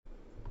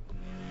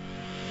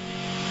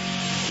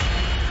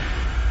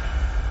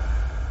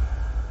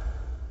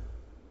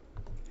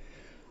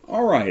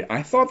right,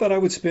 I thought that I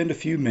would spend a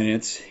few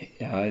minutes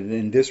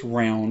in this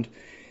round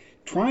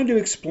trying to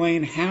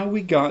explain how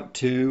we got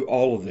to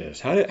all of this.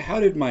 How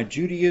did my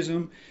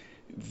Judaism,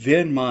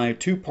 then my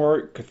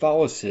two-part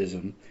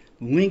Catholicism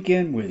link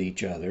in with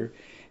each other,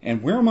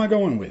 and where am I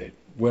going with it?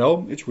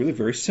 Well, it's really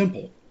very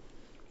simple.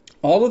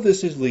 All of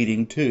this is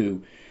leading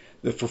to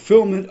the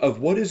fulfillment of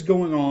what is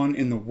going on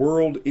in the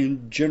world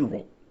in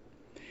general.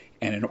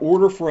 And in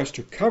order for us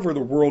to cover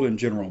the world in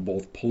general,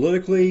 both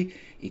politically,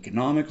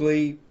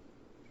 economically,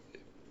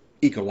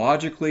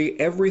 ecologically,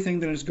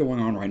 everything that is going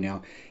on right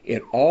now,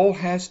 it all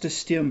has to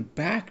stem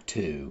back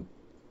to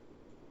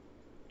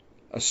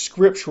a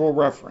scriptural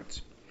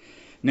reference.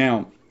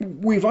 Now,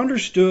 we've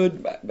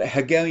understood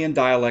Hegelian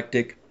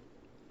dialectic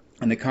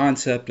and the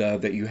concept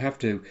of that you have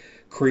to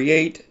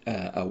create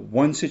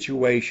one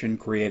situation,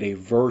 create a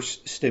verse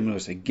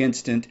stimulus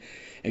against it,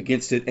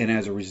 and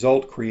as a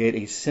result create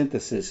a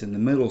synthesis in the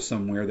middle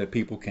somewhere that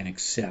people can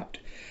accept.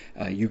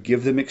 You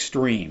give them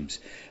extremes.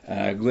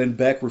 Glenn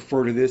Beck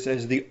referred to this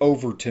as the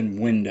Overton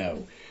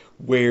window,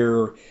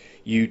 where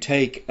you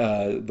take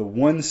the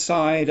one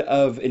side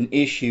of an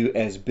issue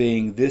as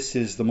being this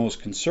is the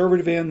most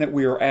conservative end that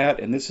we are at,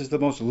 and this is the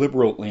most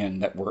liberal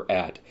end that we're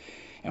at.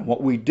 And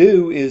what we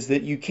do is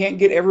that you can't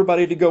get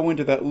everybody to go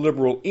into that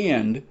liberal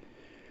end.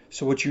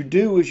 So what you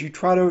do is you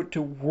try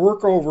to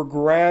work over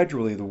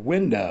gradually the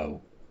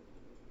window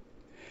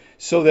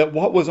so that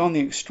what was on the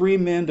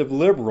extreme end of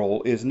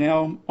liberal is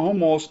now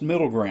almost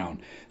middle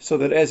ground. So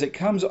that as it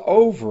comes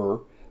over,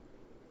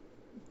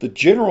 the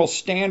general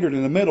standard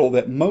in the middle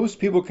that most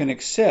people can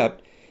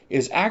accept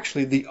is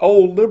actually the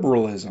old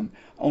liberalism,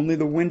 only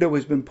the window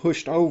has been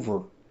pushed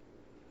over.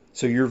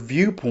 So your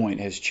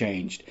viewpoint has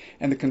changed,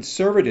 and the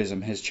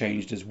conservatism has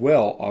changed as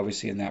well,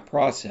 obviously, in that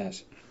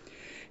process.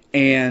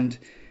 And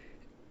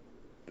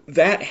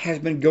that has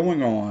been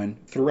going on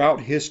throughout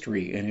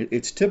history, and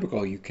it's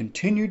typical. You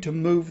continue to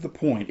move the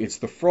point. It's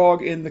the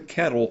frog in the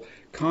kettle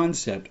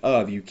concept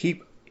of you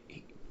keep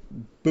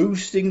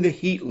boosting the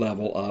heat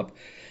level up,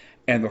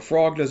 and the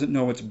frog doesn't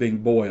know it's being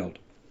boiled.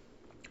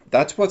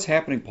 That's what's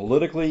happening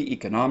politically,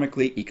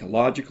 economically,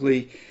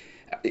 ecologically,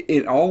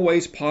 in all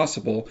ways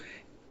possible,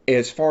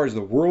 as far as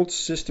the world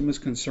system is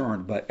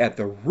concerned. But at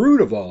the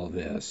root of all of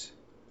this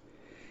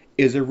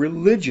is a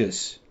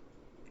religious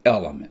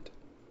element.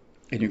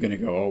 And you're going to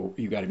go, oh,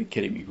 you got to be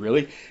kidding me,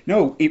 really?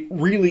 No, it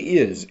really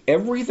is.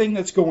 Everything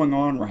that's going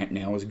on right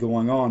now is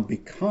going on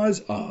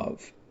because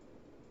of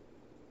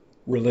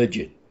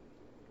religion.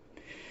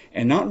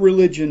 And not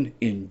religion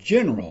in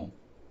general,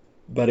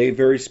 but a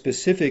very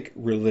specific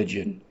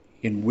religion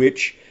in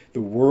which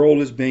the world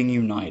is being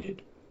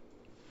united.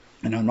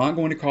 And I'm not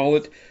going to call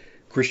it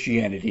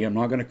Christianity. I'm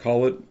not going to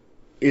call it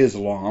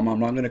Islam. I'm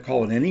not going to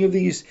call it any of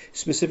these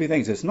specific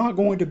things. It's not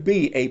going to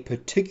be a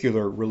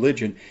particular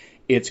religion.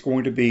 It's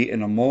going to be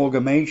an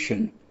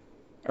amalgamation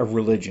of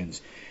religions.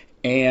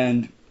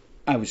 And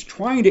I was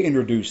trying to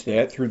introduce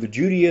that through the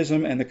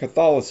Judaism and the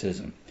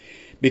Catholicism,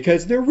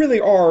 because there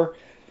really are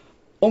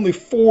only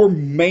four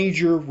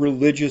major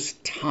religious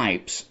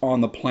types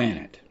on the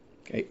planet,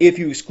 okay, if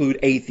you exclude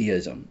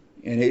atheism.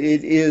 And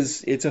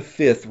it's a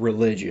fifth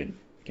religion.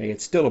 Okay,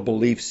 it's still a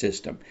belief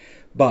system.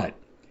 But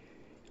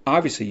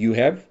obviously you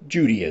have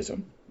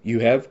Judaism,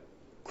 you have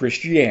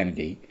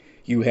Christianity,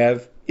 you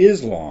have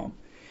Islam,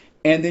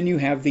 and then you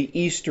have the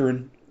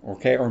Eastern,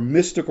 okay, or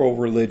mystical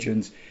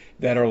religions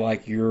that are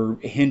like your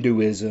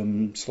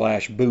Hinduism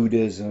 /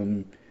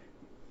 Buddhism,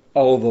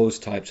 all of those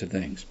types of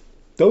things.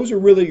 Those are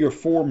really your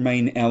four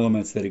main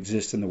elements that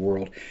exist in the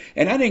world.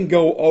 And I didn't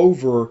go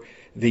over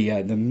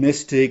the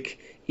mystic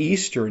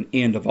Eastern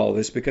end of all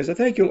this because I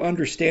think you'll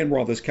understand where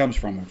all this comes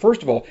from.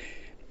 First of all,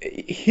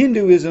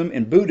 Hinduism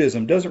and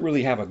Buddhism doesn't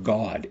really have a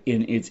God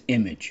in its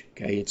image.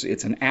 Okay,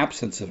 it's an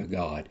absence of a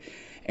God,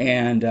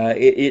 and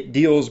it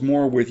deals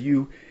more with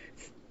you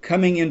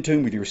coming in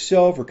tune with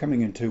yourself or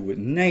coming in tune with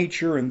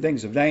nature and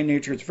things of that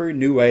nature. It's very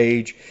New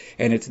Age,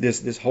 and it's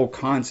this whole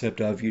concept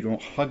of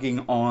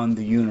hugging on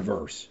the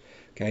universe,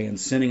 okay, and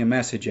sending a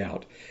message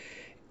out.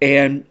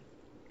 And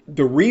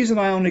the reason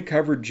I only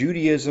covered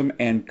Judaism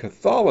and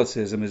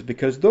Catholicism is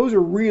because those are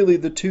really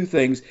the two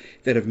things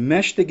that have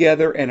meshed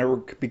together and are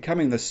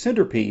becoming the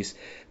centerpiece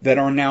that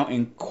are now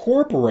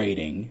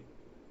incorporating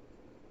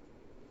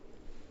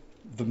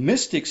the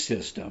mystic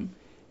system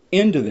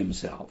into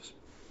themselves.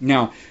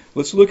 Now,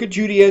 let's look at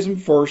Judaism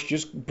first,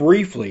 just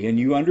briefly, and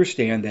you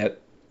understand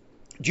that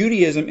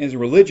Judaism is a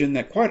religion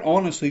that quite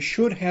honestly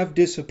should have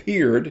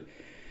disappeared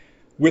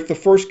with the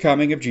first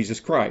coming of Jesus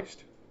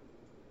Christ.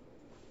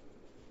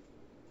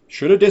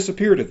 Should have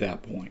disappeared at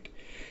that point.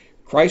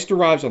 Christ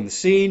arrives on the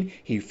scene.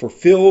 He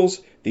fulfills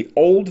the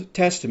Old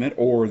Testament,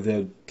 or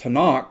the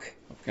Tanakh.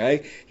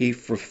 Okay, he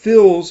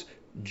fulfills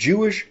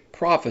Jewish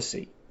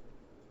prophecy.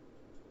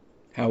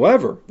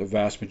 However, the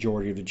vast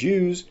majority of the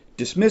Jews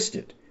dismissed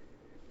it.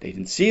 They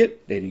didn't see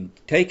it. They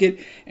didn't take it.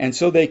 And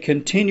so they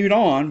continued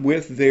on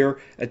with their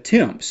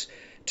attempts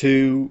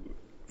to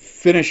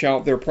finish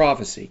out their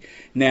prophecy.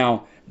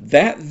 Now,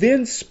 That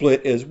then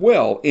split as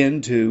well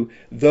into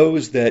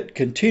those that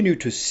continue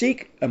to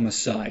seek a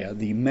Messiah,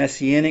 the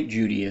Messianic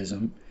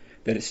Judaism,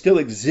 that it still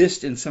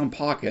exists in some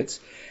pockets,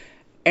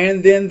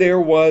 and then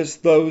there was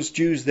those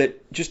Jews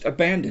that just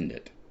abandoned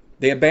it.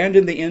 They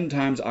abandoned the end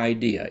times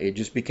idea. It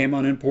just became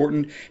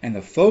unimportant, and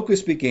the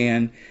focus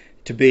began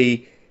to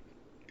be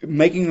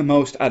making the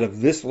most out of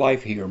this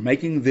life here,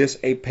 making this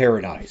a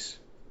paradise.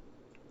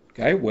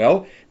 Okay,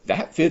 well,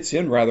 that fits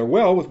in rather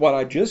well with what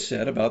I just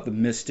said about the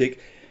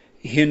mystic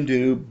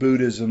Hindu,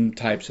 Buddhism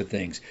types of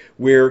things,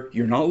 where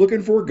you're not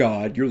looking for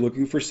God, you're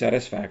looking for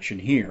satisfaction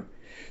here.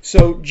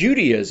 So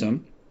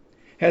Judaism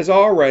has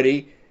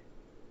already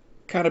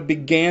kind of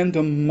began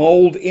to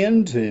mold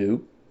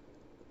into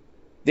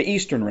the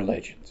Eastern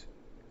religions.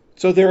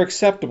 So they're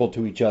acceptable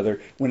to each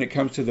other when it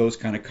comes to those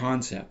kind of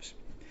concepts.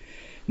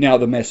 Now,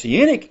 the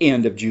Messianic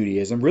end of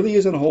Judaism really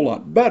isn't a whole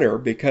lot better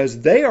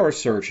because they are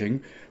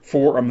searching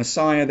for a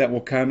Messiah that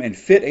will come and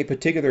fit a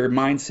particular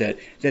mindset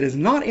that is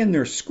not in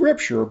their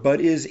scripture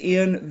but is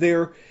in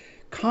their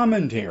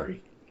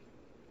commentary.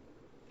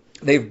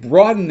 They've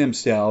broadened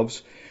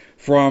themselves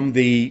from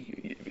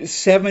the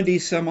 70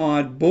 some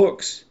odd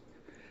books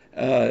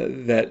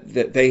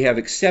that they have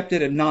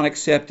accepted and not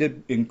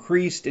accepted,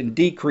 increased and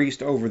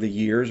decreased over the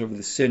years, over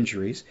the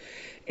centuries.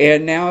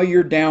 And now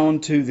you're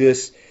down to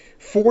this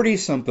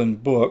 40-something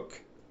book,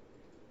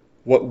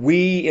 what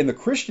we in the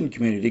Christian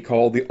community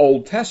call the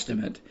Old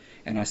Testament.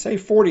 And I say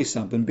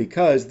 40-something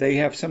because they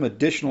have some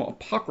additional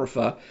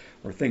apocrypha,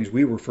 or things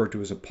we refer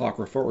to as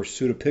apocrypha or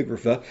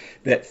pseudepigrapha,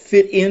 that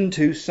fit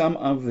into some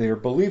of their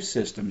belief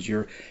systems.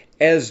 Your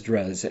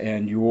Esdras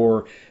and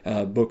your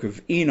book of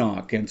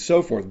Enoch and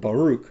so forth,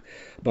 Baruch,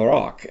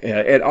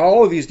 and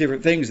all of these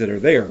different things that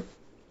are there.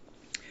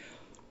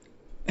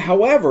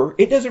 However,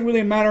 it doesn't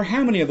really matter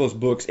how many of those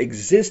books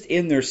exist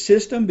in their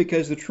system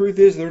because the truth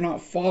is they're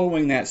not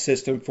following that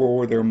system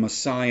for their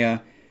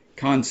Messiah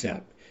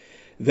concept.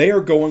 They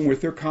are going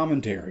with their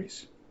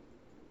commentaries.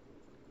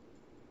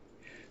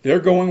 They're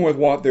going with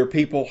what their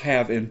people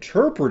have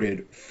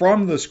interpreted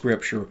from the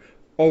scripture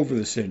over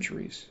the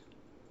centuries,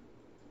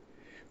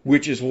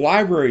 which is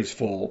libraries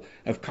full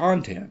of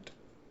content,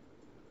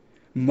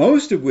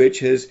 most of which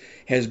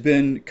has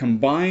been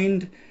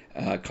combined,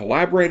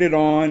 collaborated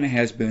on,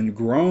 has been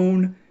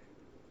grown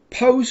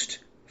post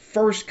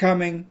first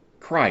coming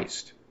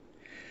Christ.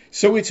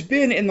 So it's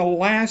been in the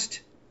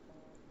last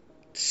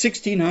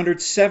 1600,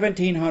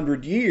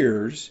 1700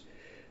 years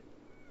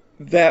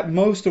that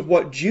most of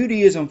what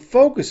Judaism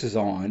focuses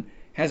on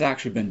has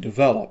actually been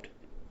developed,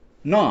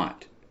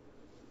 not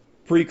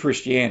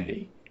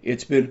pre-Christianity.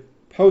 It's been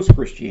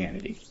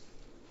post-Christianity.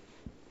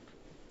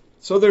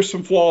 So there's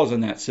some flaws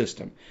in that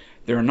system.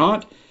 They're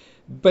not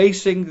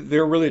basing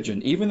their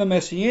religion. Even the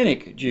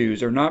Messianic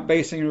Jews are not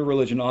basing their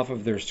religion off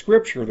of their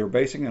scripture. They're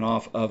basing it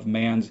off of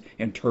man's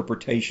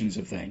interpretations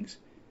of things.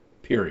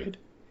 Period.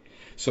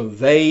 So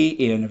they,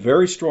 in a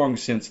very strong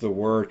sense of the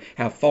word,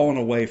 have fallen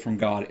away from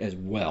God as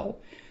well.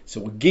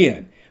 So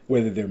again,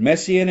 whether they're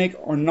Messianic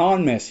or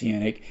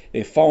non-Messianic,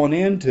 they've fallen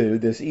into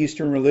this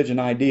Eastern religion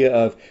idea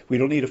of we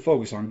don't need to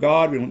focus on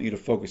God, we don't need to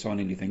focus on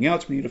anything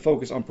else, we need to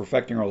focus on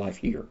perfecting our life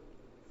here.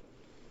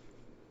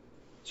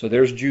 So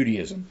there's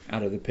Judaism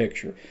out of the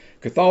picture.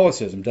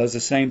 Catholicism does the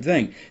same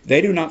thing.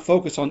 They do not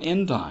focus on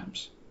end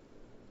times.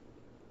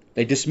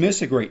 They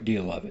dismiss a great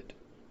deal of it.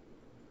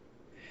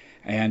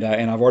 And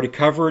I've already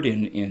covered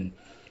in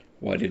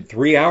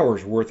 3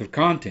 hours worth of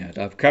content,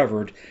 I've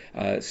covered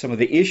some of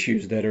the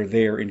issues that are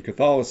there in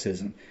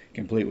Catholicism,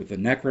 complete with the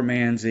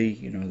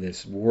necromancy,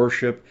 this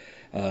worship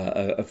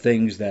of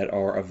things that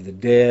are of the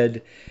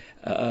dead.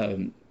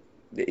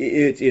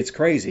 It's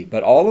crazy,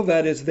 but all of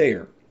that is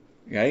there.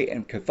 Okay?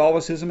 And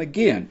Catholicism,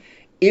 again,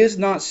 is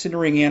not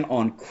centering in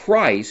on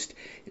Christ.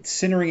 It's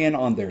centering in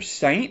on their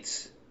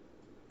saints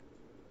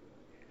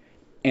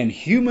and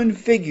human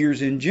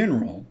figures in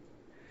general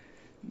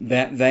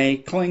that they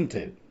cling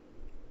to,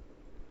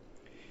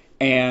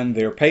 and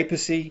their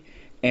papacy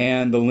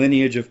and the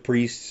lineage of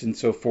priests and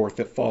so forth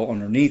that fall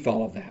underneath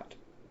all of that.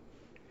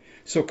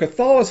 So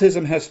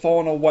Catholicism has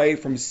fallen away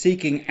from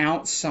seeking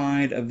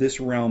outside of this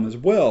realm as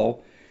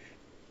well,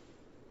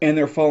 and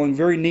they're falling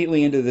very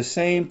neatly into the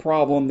same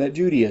problem that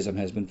Judaism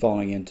has been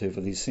falling into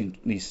for these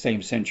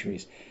same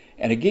centuries.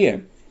 And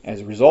again, as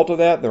a result of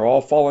that, they're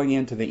all falling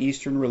into the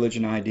Eastern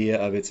religion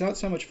idea of it's not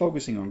so much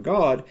focusing on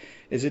God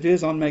as it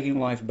is on making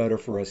life better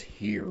for us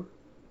here.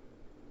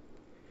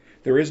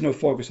 There is no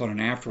focus on an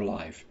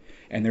afterlife,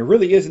 and there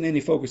really isn't any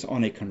focus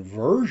on a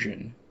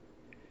conversion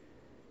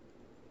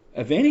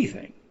of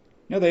anything.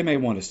 Now, they may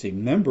want to see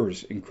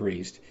members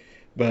increased,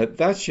 but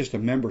that's just a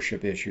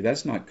membership issue.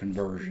 That's not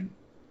conversion.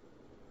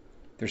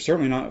 They're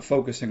certainly not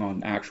focusing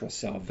on actual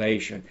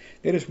salvation.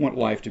 They just want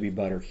life to be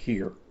better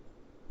here.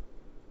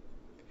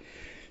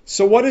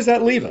 So what does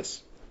that leave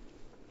us?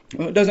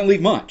 Well, it doesn't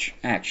leave much,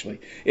 actually.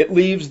 It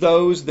leaves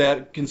those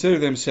that consider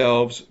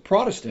themselves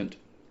Protestant,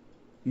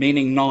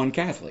 meaning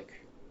non-Catholic.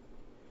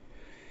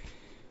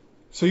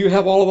 So you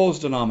have all of those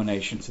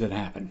denominations that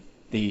happen.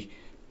 The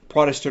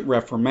Protestant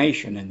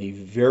Reformation and the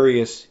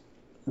various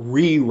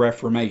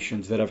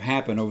re-reformations that have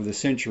happened over the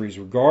centuries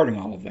regarding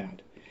all of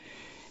that.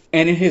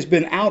 And it has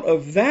been out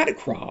of that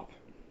crop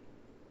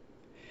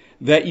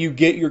that you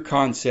get your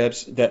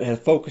concepts that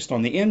have focused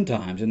on the end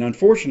times. And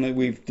unfortunately,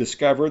 we've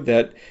discovered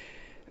that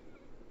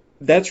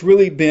that's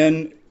really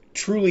been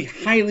truly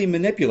highly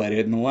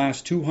manipulated in the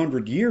last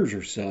 200 years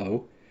or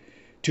so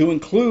to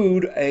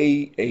include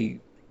a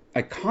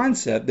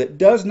concept that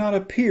does not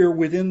appear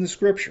within the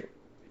Scripture.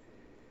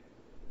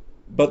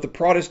 But the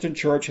Protestant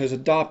church has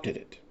adopted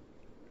it.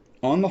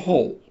 On the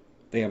whole,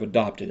 they have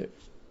adopted it.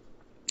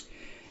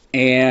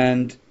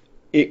 And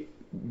it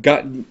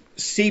got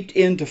seeped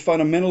into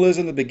fundamentalism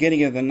at the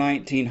beginning of the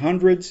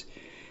 1900s.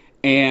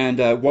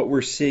 And what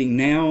we're seeing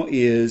now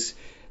is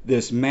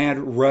this mad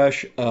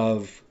rush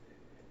of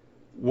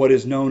what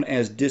is known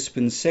as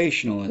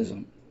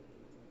dispensationalism.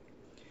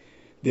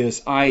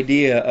 This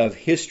idea of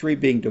history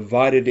being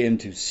divided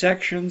into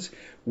sections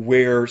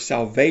where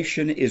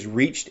salvation is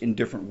reached in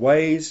different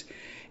ways,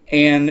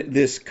 and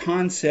this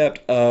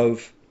concept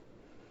of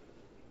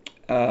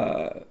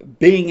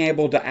being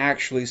able to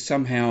actually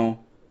somehow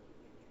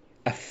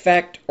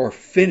affect or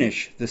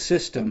finish the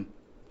system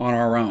on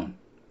our own.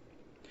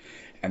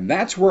 And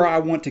that's where I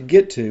want to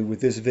get to with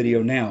this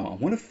video now.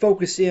 I want to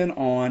focus in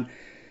on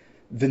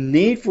the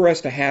need for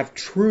us to have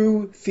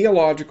true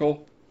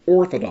theological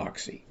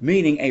orthodoxy,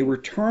 meaning a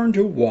return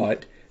to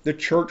what the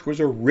church was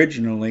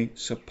originally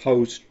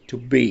supposed to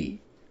be.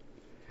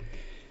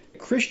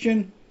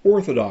 Christian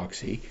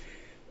orthodoxy,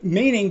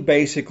 meaning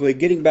basically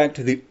getting back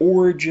to the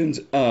origins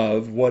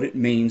of what it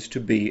means to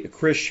be a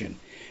Christian.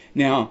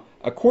 Now,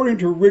 according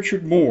to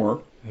Richard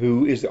Moore,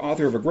 who is the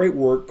author of a great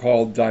work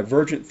called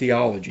Divergent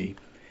Theology,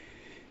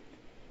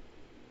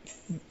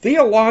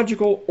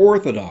 theological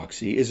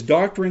orthodoxy is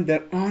doctrine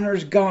that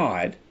honors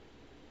God,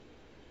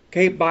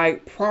 okay, by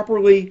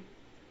properly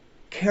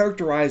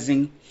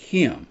characterizing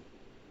Him.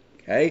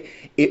 Okay?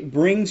 It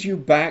brings you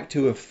back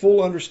to a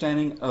full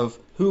understanding of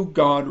who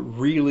God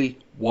really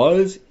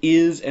was,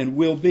 is, and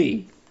will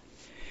be.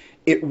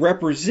 It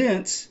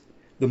represents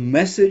the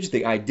message,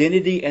 the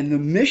identity, and the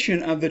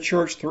mission of the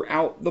church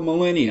throughout the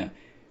millennia.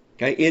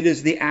 Okay? It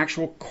is the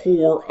actual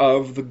core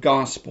of the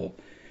gospel.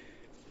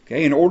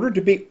 Okay? In order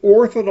to be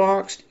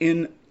orthodox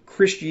in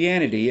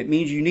Christianity, it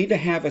means you need to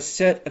have a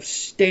set of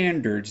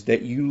standards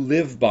that you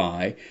live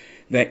by,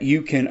 that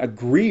you can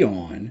agree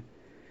on,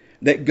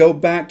 that go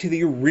back to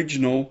the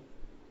original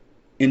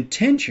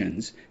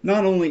intentions,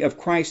 not only of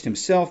Christ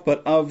Himself,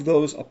 but of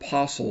those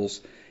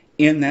apostles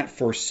in that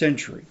first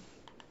century.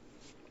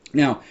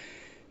 Now,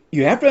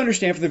 you have to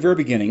understand from the very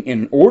beginning,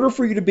 in order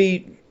for you to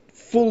be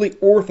fully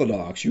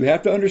orthodox, you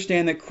have to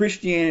understand that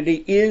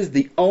Christianity is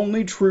the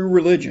only true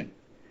religion.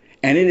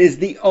 And it is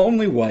the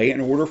only way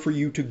in order for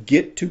you to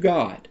get to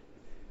God.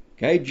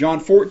 Okay, John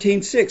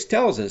 14:6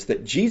 tells us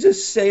that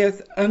Jesus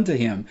saith unto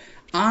him,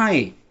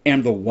 I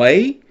am the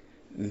way,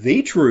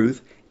 the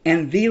truth,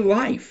 and the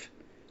life.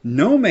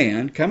 No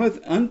man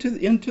cometh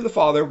into the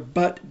Father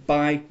but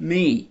by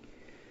me.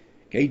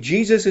 Okay,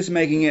 Jesus is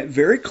making it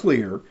very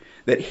clear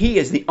that He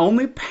is the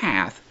only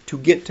path to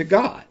get to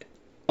God.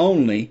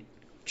 Only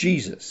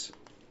Jesus.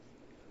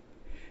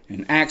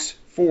 In Acts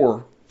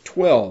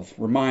 4:12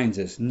 reminds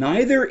us,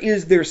 neither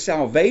is there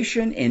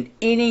salvation in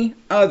any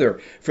other,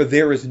 for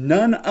there is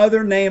none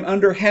other name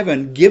under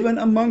heaven given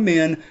among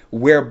men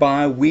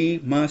whereby we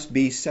must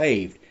be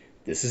saved.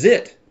 This is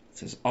it.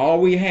 This is all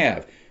we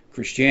have.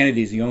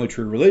 Christianity is the only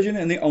true religion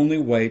and the only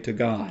way to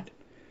God.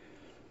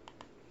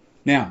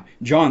 Now,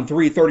 John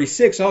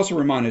 3:36 also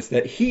reminds us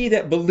that he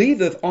that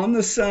believeth on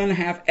the Son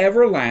hath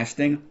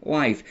everlasting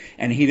life,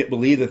 and he that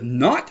believeth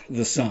not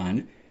the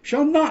Son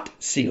shall not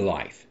see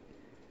life,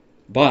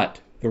 but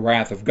the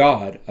wrath of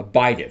God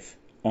abideth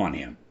on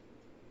him.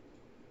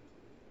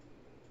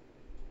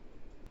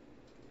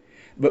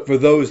 But for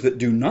those that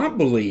do not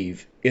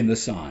believe in the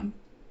Son,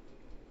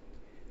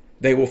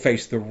 they will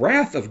face the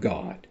wrath of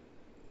God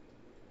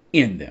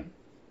in them.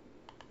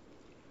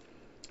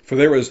 For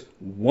there is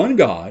one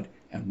God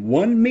and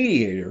one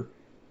mediator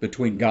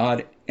between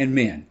God and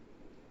men,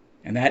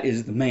 and that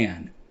is the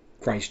man,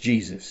 Christ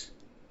Jesus.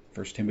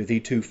 1 Timothy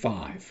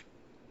 2:5.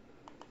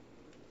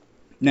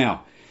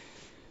 Now,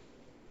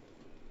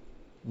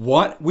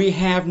 what we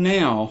have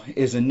now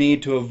is a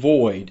need to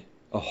avoid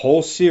a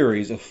whole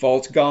series of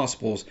false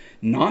gospels,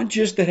 not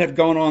just that have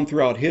gone on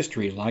throughout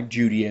history, like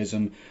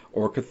Judaism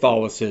or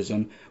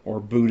Catholicism or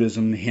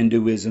Buddhism,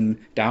 Hinduism,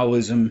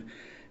 Taoism,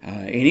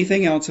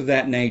 anything else of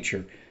that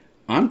nature.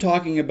 I'm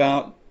talking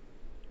about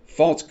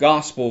false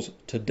gospels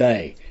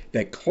today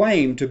that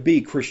claim to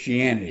be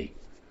Christianity.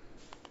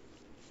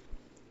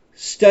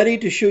 Study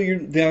to show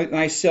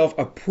thyself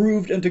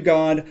approved unto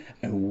God,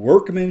 a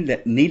workman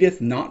that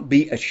needeth not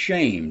be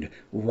ashamed,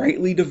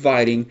 rightly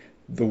dividing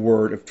the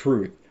word of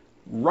truth.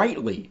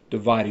 Rightly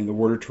dividing the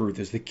word of truth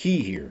is the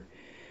key here.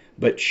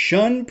 But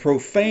shun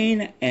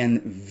profane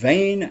and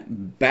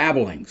vain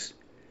babblings,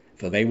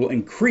 for they will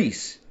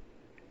increase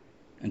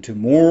unto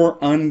more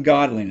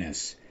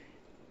ungodliness,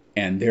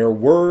 and their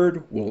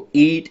word will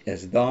eat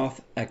as doth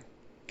a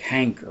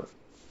canker.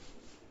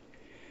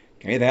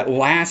 Okay, that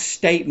last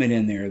statement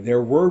in there,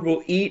 their word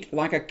will eat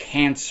like a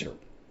cancer.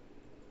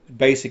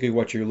 Basically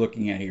what you're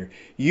looking at here.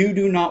 You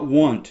do not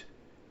want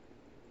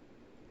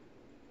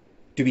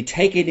to be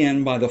taken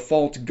in by the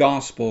false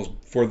gospels,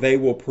 for they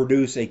will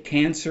produce a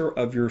cancer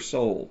of your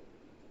soul.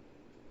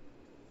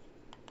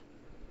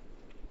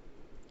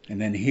 And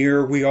then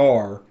here we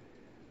are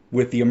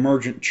with the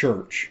emergent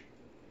church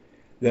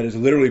that is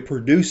literally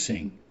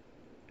producing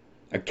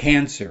a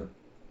cancer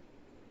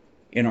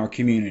in our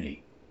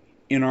community,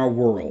 in our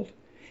world.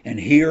 And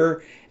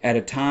here at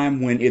a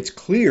time when it's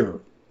clear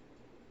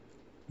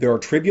there are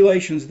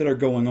tribulations that are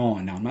going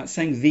on. Now, I'm not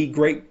saying the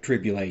great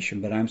tribulation,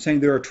 but I'm saying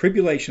there are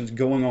tribulations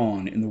going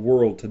on in the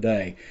world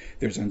today.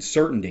 There's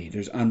uncertainty,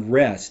 there's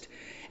unrest.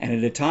 And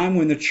at a time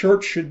when the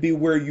church should be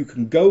where you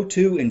can go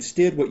to,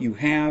 instead what you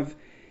have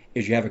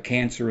is you have a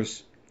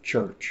cancerous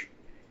church.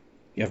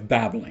 You have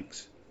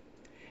babblings.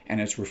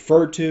 And it's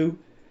referred to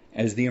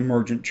as the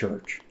emergent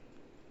church.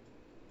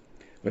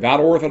 Without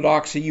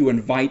orthodoxy, you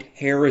invite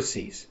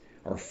heresies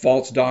or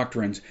false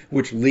doctrines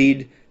which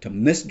lead to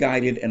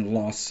misguided and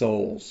lost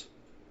souls.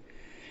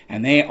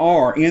 And they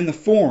are in the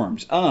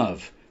forms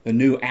of the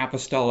New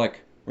Apostolic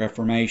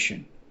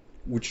Reformation,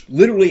 which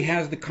literally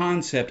has the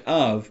concept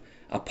of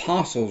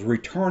apostles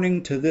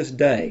returning to this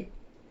day.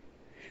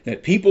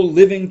 That people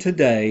living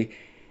today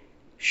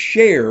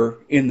share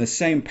in the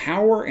same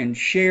power and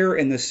share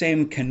in the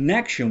same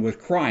connection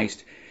with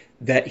Christ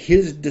that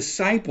his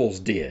disciples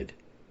did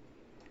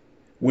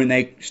when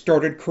they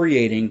started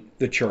creating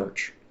the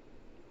church.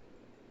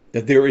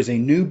 That there is a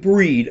new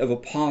breed of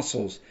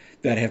apostles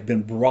that have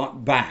been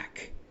brought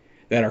back,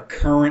 that are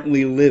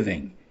currently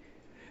living,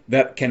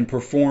 that can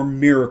perform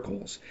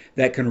miracles,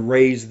 that can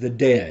raise the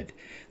dead,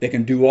 that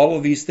can do all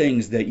of these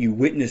things that you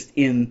witnessed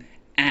in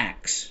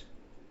Acts,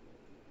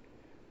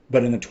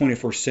 but in the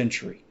 21st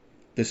century.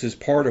 This is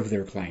part of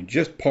their claim,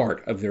 just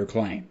part of their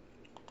claim.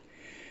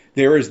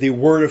 There is the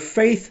Word of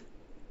Faith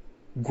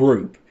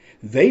group.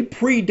 They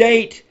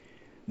predate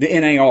the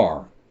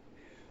NAR,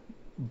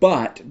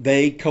 but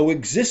they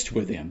coexist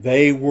with them.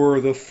 They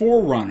were the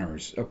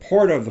forerunners, a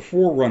part of the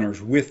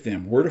forerunners with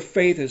them. Word of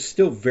Faith is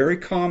still very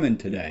common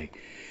today.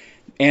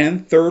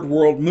 And Third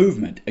World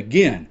Movement,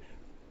 again,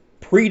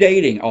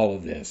 predating all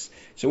of this.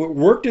 So it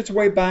worked its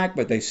way back,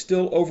 but they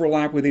still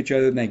overlap with each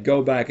other, and they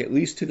go back at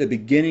least to the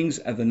beginnings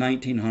of the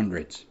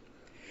 1900s.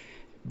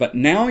 But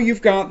now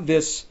you've got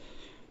this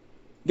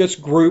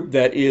group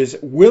that is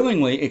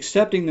willingly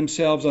accepting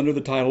themselves under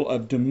the title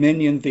of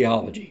Dominion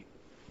Theology.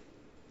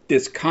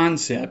 This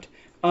concept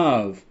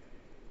of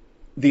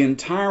the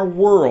entire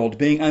world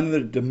being under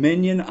the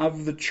dominion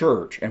of the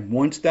church. And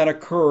once that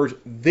occurs,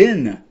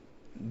 then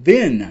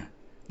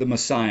the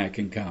Messiah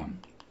can come.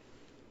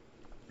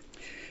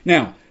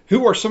 Now,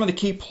 who are some of the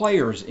key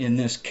players in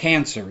this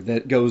cancer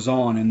that goes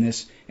on in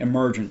this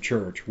emergent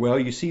church? Well,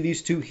 you see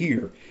these two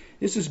here.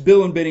 This is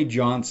Bill and Benny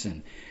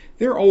Johnson.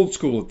 They're old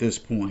school at this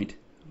point,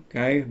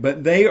 okay?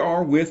 But they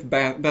are with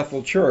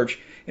Bethel Church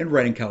in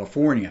Redding,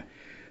 California.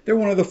 They're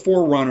one of the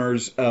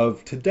forerunners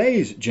of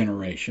today's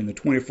generation, the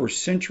 21st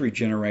century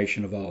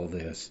generation of all of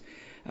this.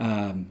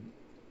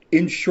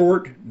 In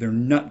short, they're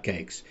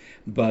nutcakes,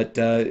 but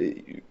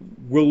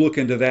we'll look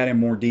into that in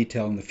more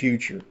detail in the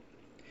future.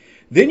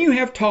 Then you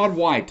have Todd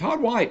White.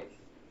 Todd White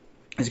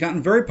has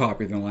gotten very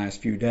popular in the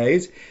last few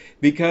days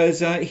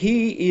because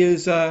he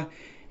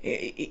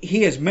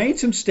has made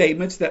some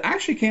statements that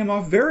actually came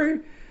off very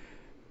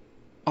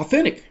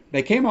authentic.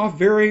 They came off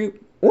very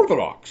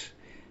orthodox.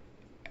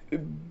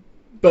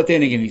 But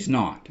then again, he's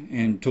not.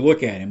 And to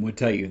look at him would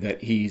tell you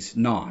that he's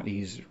not.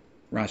 He's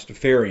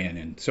Rastafarian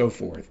and so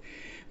forth.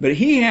 But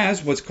he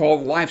has what's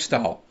called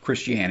lifestyle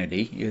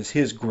Christianity, is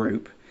his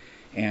group.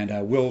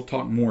 And we'll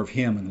talk more of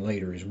him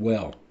later as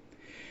well.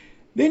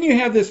 Then you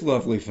have this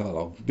lovely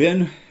fellow,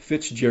 Ben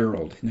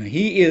Fitzgerald. Now,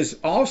 he is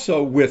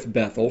also with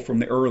Bethel from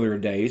the earlier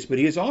days, but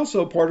he is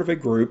also part of a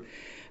group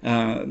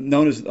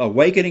known as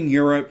Awakening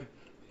Europe.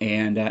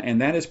 And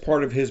that is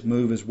part of his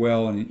move as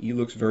well. And he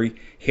looks very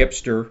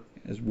hipster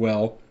as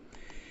well.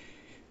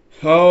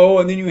 Oh,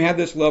 and then you have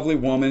this lovely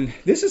woman.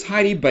 This is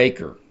Heidi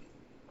Baker.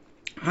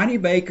 Heidi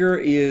Baker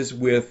is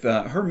with,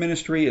 her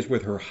ministry is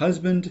with her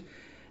husband,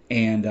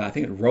 and I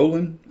think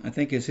Roland, I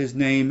think is his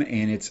name,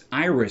 and it's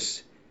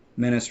Iris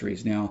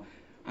Ministries. Now,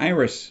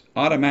 Iris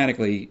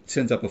automatically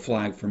sends up a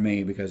flag for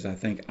me because I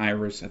think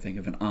Iris, I think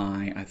of an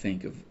eye, I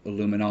think of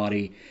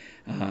Illuminati,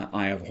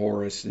 Eye of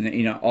Horus,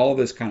 and all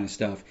this kind of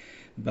stuff.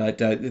 But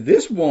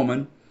this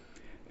woman,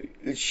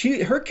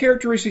 her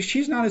characteristics,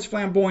 she's not as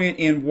flamboyant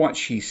in what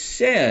she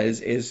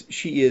says as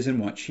she is in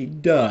what she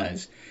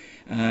does.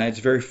 It's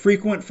very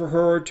frequent for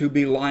her to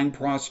be lying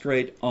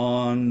prostrate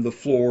on the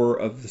floor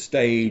of the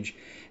stage,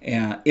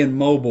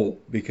 immobile,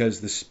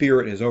 because the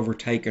spirit has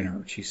overtaken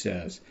her, she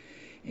says.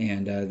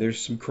 And there's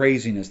some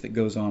craziness that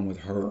goes on with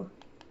her.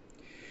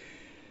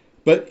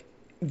 But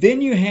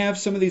then you have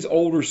some of these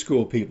older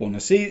school people. Now,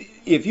 see,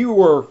 if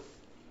you're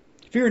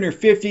in your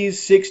 50s,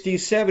 60s,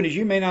 70s,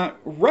 you may not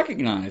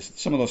recognize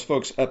some of those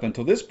folks up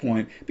until this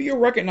point, but you'll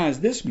recognize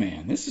this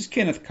man. This is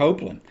Kenneth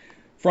Copeland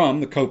from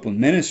the Copeland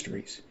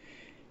Ministries.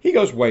 He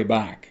goes way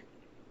back.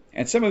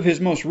 And some of his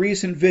most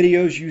recent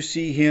videos, you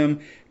see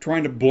him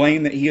trying to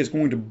blame that he is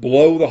going to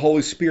blow the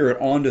Holy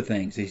Spirit onto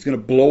things. He's going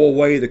to blow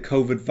away the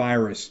COVID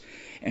virus,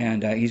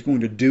 and he's going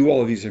to do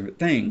all of these different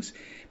things.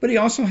 But he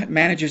also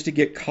manages to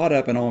get caught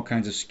up in all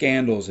kinds of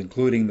scandals,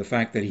 including the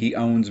fact that he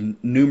owns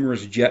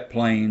numerous jet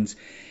planes,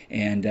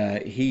 and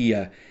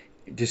to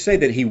say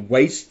that he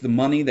wastes the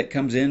money that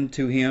comes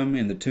into him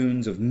in the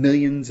tunes of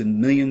millions and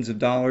millions of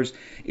dollars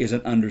is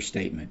an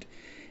understatement.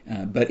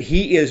 But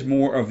he is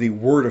more of the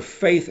word of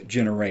faith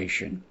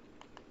generation,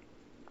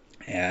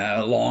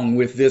 along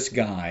with this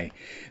guy,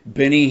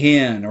 Benny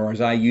Hinn, or as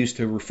I used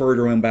to refer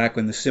to him back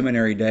in the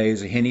seminary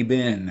days, Henny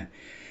Ben,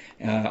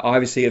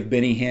 obviously of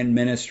Benny Hinn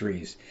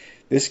Ministries.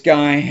 This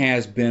guy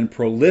has been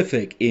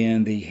prolific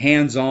in the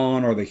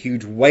hands-on or the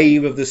huge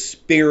wave of the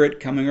Spirit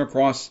coming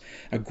across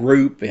a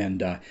group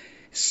and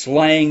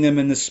slaying them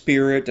in the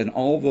Spirit and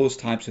all those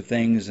types of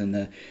things,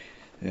 and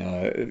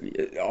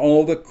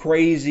all the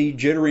crazy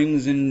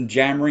jitterings and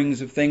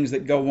jammerings of things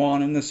that go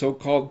on in the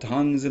so-called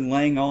tongues and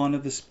laying on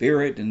of the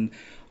Spirit, and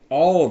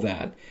all of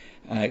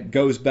that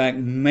goes back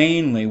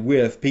mainly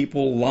with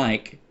people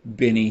like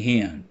Benny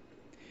Hinn.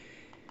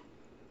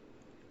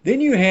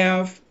 Then you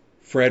have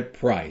Fred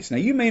Price. Now,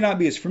 you may not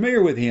be as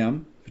familiar with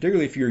him,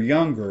 particularly if you're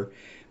younger,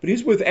 but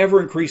he's with Ever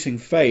Increasing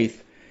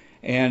Faith,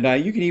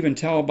 and you can even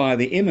tell by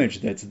the image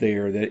that's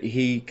there that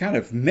he kind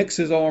of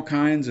mixes all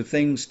kinds of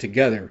things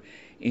together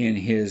in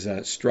his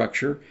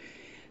structure.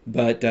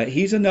 But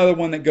he's another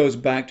one that goes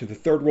back to the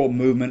Third World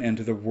Movement and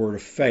to the Word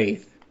of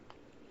Faith.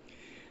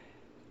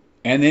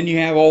 And then you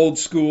have old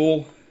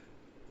school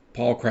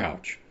Paul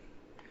Crouch,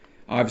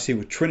 obviously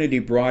with Trinity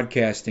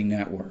Broadcasting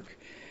Network.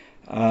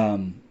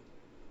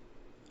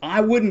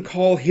 I wouldn't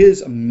call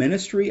his a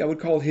ministry. I would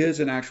call his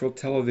an actual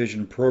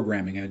television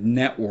programming, a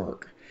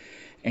network.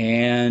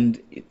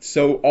 And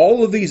so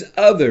all of these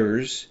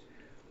others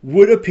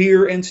would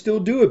appear and still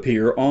do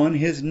appear on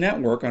his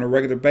network on a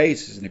regular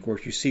basis. And of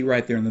course, you see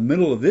right there in the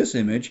middle of this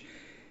image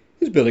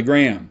is Billy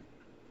Graham.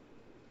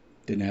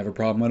 Didn't have a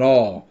problem at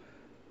all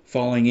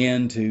falling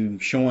into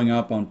showing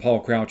up on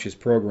Paul Crouch's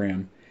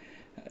program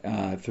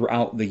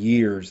throughout the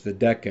years, the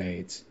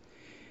decades.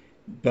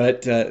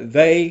 But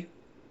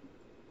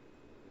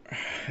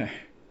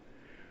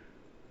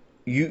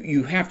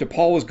you have to,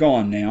 Paul is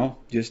gone now,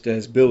 just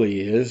as Billy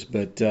is,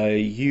 but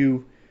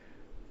you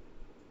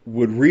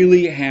would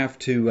really have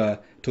to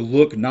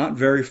look not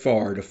very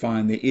far to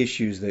find the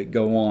issues that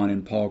go on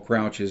in Paul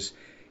Crouch's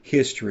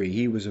history.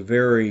 He was a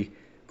very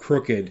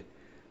crooked,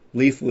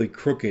 lethally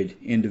crooked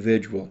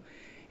individual,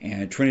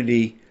 and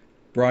Trinity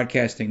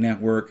Broadcasting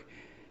Network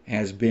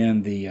has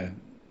been the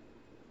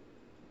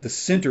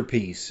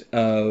centerpiece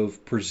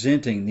of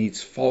presenting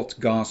these false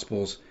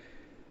gospels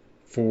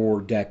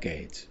for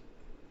decades.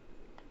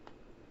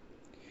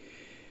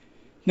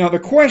 Now the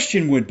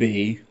question would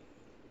be,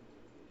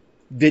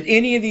 did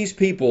any of these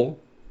people,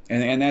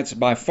 and that's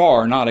by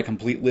far not a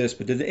complete list,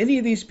 but did any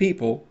of these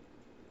people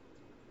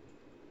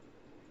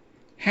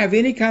have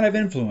any kind of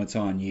influence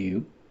on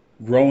you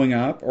growing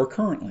up or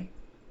currently?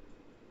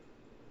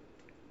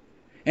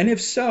 And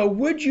if so,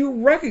 would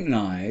you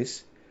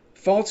recognize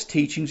false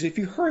teachings if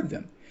you heard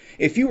them?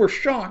 If you were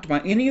shocked by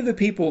any of the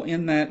people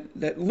in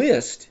that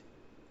list,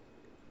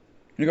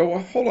 and you go,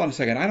 well, hold on a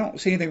second, I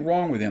don't see anything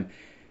wrong with them,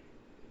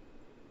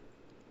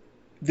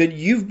 then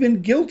you've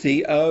been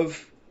guilty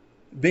of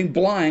being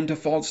blind to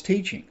false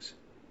teachings.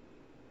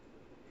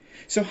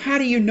 So how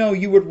do you know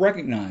you would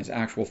recognize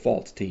actual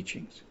false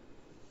teachings?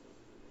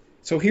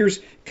 So here's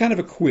kind of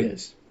a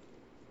quiz.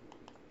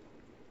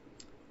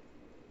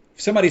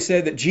 If somebody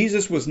said that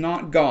Jesus was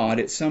not God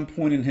at some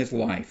point in his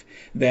life,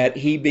 that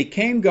he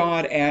became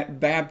God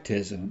at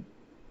baptism,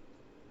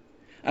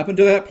 up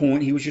until that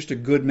point he was just a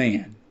good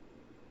man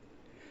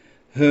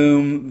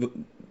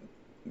whom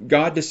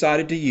God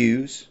decided to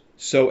use.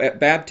 So at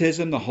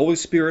baptism the Holy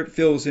Spirit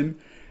fills him,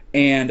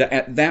 and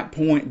at that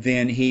point,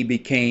 then, he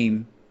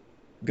became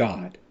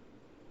God.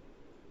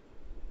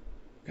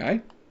 Okay?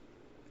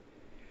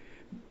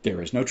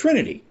 There is no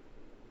Trinity.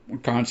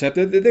 Concept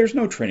that there's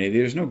no Trinity.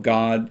 There's no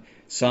God,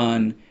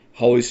 Son,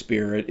 Holy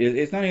Spirit.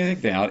 It's not anything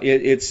like that.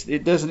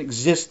 It doesn't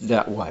exist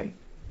that way.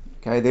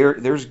 Okay?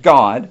 There's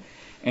God,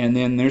 and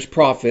then there's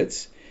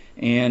prophets,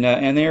 and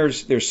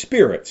there's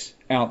spirits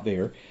out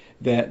there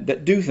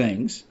that do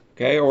things,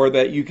 okay, or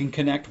that you can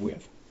connect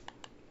with.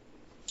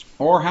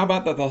 Or how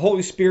about that the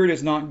Holy Spirit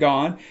is not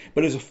God,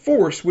 but is a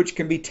force which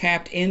can be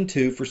tapped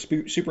into for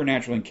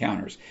supernatural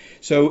encounters.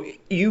 So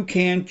you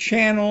can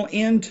channel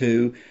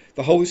into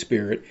the Holy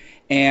Spirit,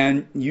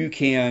 and you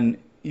can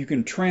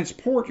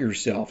transport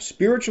yourself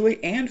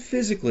spiritually and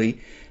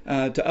physically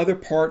to other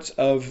parts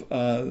of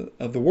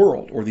the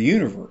world or the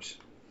universe.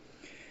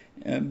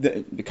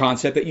 The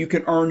concept that you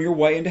can earn your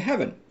way into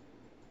heaven.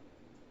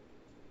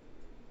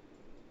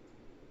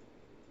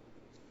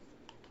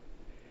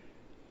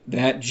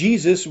 That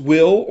Jesus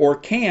will or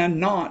can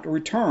not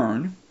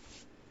return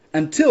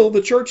until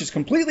the church is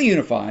completely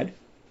unified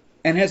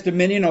and has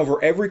dominion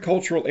over every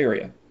cultural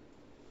area.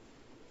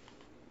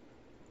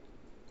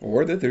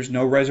 or that there's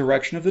no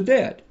resurrection of the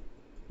dead.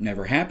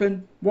 Never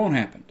happened, won't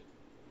happen.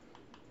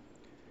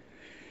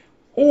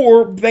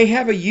 Or they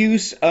have a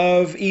use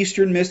of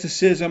Eastern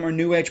mysticism or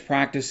New Age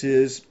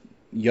practices,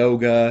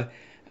 yoga,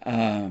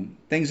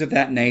 things of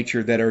that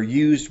nature that are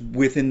used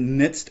within the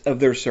midst of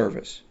their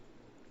service.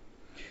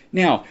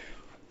 Now,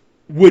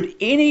 would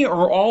any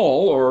or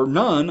all or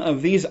none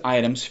of these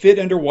items fit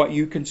under what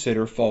you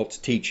consider false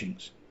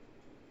teachings?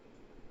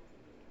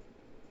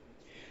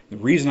 The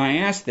reason I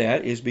ask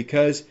that is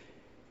because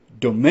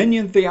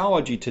dominion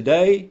theology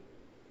today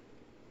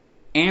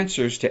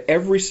answers to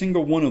every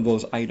single one of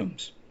those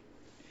items.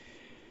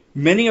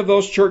 Many of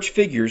those church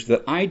figures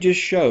that I just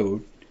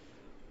showed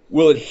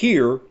will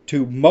adhere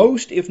to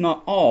most, if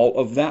not all,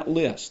 of that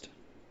list.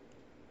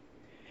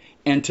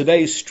 And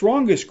today's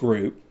strongest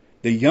group,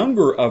 the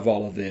younger of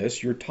all of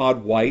this, your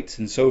Todd Whites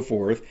and so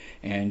forth,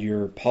 and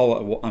your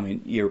Paula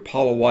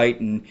White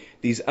and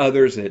these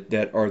others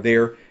that are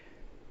there,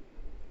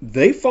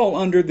 they fall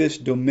under this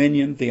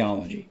dominion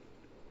theology.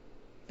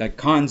 That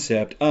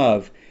concept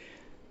of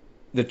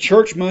the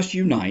church must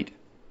unite,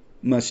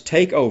 must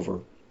take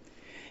over,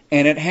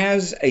 and it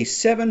has a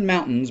 7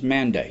 mountains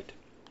mandate.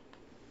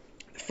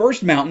 The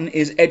first mountain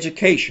is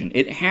education.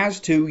 It has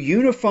to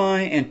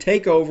unify and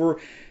take over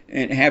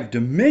and have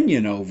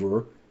dominion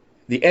over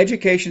the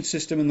education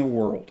system in the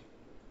world,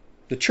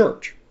 the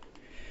church.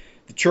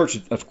 The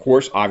church, of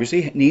course,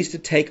 obviously needs to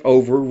take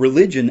over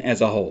religion as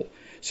a whole.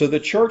 So the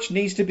church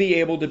needs to be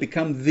able to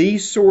become the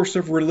source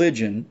of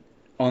religion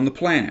on the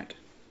planet.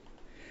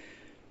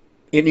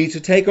 It needs to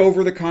take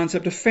over the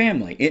concept of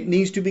family. It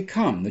needs to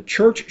become, the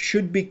church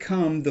should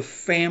become the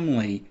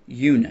family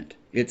unit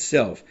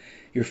itself.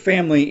 Your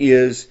family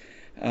is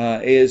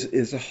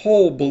a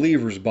whole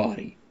believer's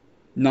body,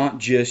 not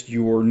just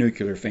your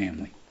nuclear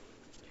family.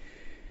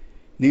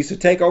 It needs to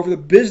take over the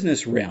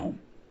business realm.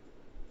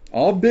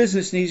 All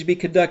business needs to be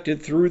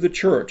conducted through the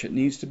church. It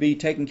needs to be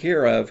taken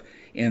care of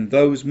in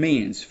those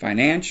means,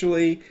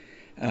 financially,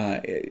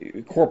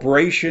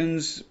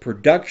 corporations,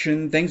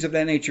 production, things of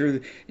that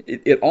nature.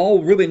 It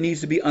all really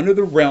needs to be under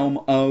the realm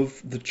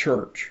of the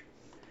church.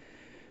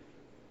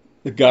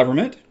 The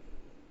government,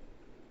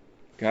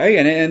 okay,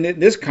 and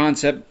this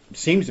concept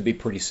seems to be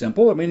pretty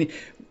simple. I mean,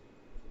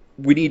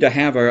 we need to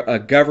have a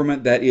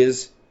government that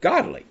is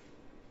godly.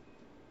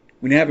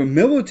 We need to have a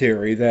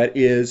military that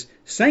is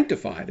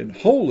sanctified and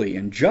holy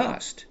and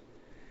just.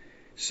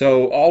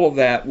 So all of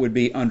that would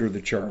be under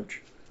the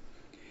church.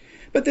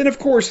 But then, of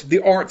course,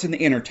 the arts and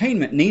the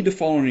entertainment need to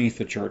fall underneath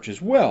the church as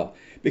well,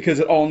 because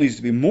it all needs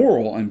to be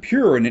moral and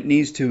pure, and it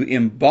needs to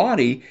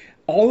embody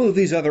all of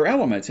these other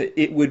elements.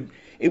 It would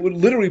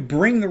literally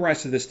bring the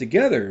rest of this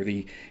together.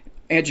 The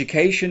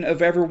education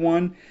of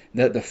everyone,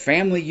 the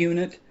family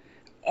unit,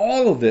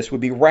 all of this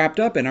would be wrapped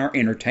up in our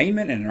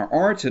entertainment and our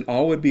arts, and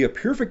all would be a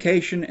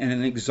purification and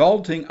an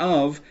exalting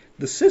of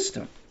the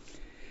system.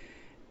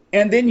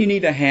 And then you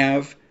need to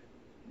have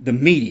the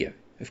media,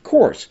 of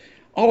course.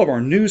 All of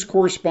our news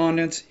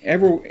correspondence,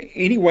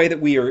 any way that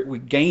we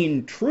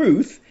gain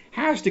truth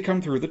has to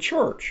come through the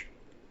church.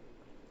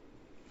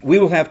 We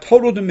will have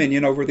total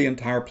dominion over the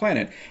entire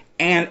planet.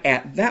 And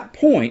at that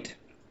point,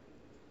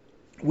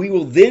 we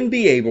will then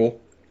be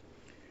able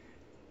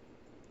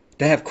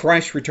to have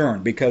Christ's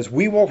return, because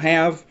we will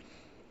have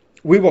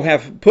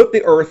put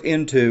the earth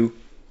into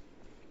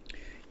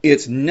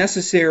its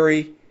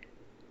necessary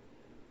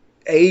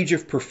age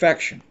of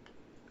perfection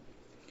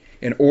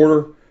in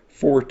order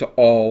for it to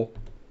all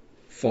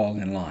fall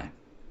in line.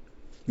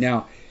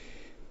 Now,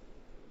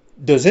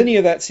 does any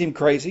of that seem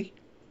crazy?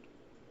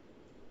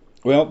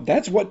 Well,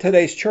 that's what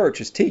today's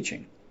church is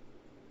teaching.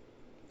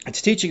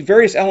 It's teaching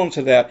various elements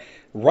of that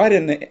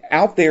right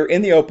out there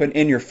in the open,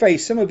 in your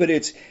face. Some of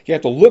it, you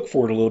have to look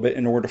for it a little bit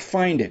in order to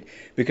find it,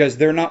 because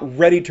they're not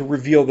ready to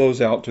reveal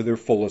those out to their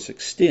fullest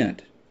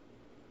extent.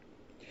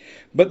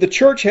 But the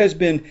church has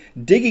been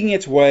digging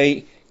its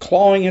way,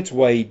 clawing its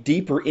way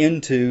deeper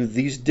into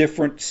these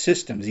different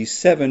systems, these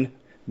 7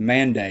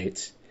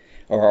 mandates,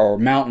 or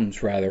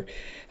mountains rather.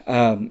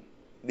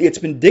 It's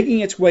been digging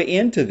its way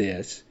into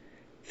this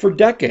for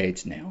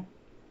decades now.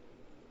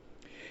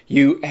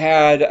 You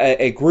had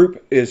a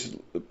group as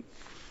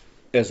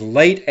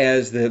late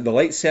as the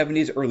late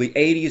 70s, early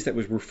 80s that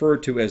was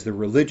referred to as the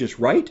religious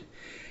right.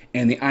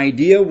 And the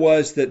idea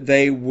was that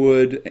they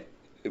would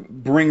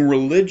bring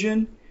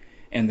religion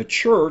and the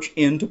church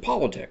into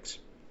politics.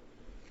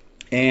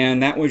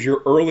 And that was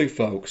your early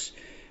folks,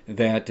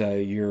 that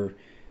your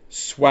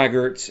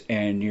Swaggarts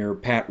and your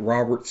Pat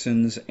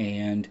Robertsons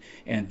and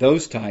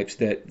those types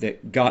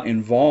that got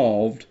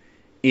involved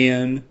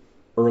in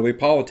early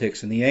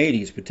politics in the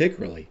 80s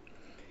particularly.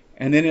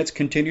 And then it's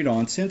continued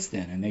on since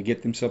then, and they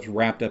get themselves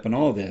wrapped up in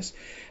all of this.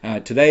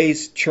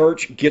 Today's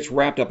church gets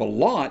wrapped up a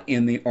lot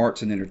in the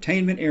arts and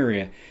entertainment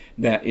area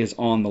that is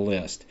on the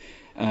list.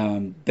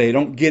 They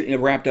don't get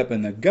wrapped up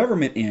in the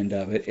government end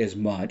of it as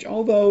much,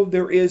 although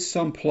there is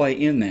some play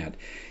in that,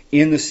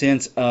 in the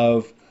sense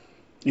of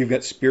you've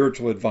got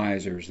spiritual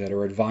advisors that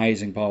are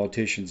advising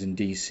politicians in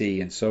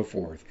D.C. and so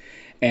forth.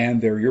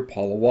 And they're your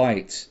Paula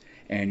Whites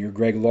and your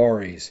Greg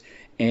Laurie's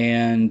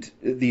and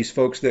these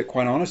folks that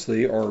quite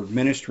honestly are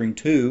ministering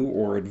to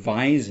or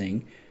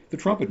advising the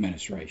Trump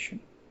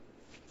administration.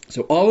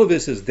 So all of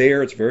this is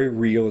there. It's very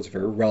real. It's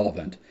very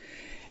relevant.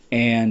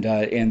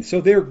 And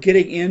so they're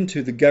getting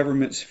into the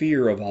government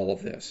sphere of all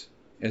of this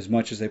as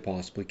much as they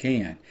possibly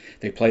can.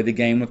 They play the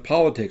game with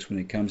politics when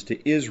it comes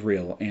to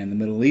Israel and the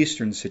Middle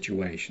Eastern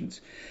situations.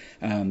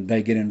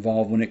 They get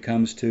involved when it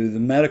comes to the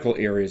medical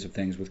areas of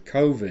things with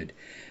COVID.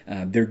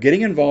 They're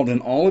getting involved in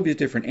all of these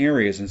different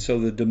areas, and so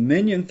the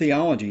dominion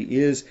theology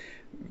is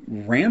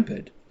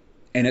rampant,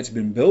 and it's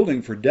been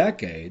building for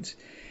decades.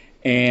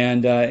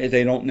 And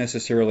they don't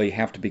necessarily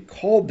have to be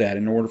called that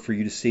in order for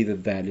you to see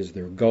that that is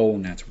their goal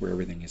and that's where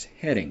everything is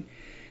heading.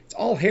 It's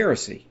all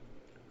heresy.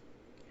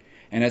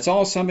 And it's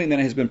all something that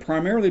has been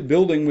primarily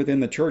building within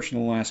the church in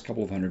the last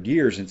couple of hundred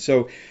years. And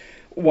so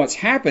what's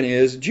happened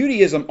is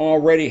Judaism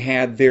already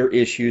had their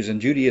issues,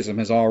 and Judaism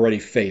has already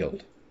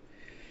failed.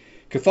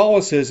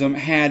 Catholicism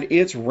had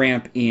its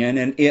ramp in,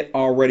 and it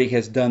already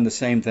has done the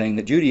same thing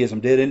that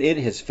Judaism did, and it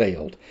has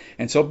failed.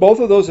 And so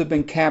both of those have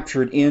been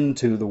captured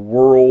into the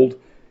world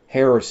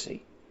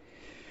heresy.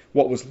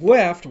 What was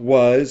left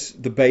was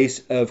the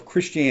base of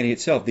Christianity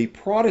itself, the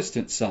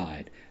Protestant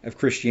side of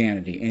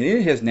Christianity, and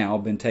it has now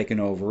been taken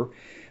over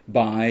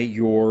by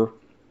your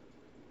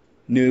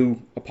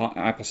new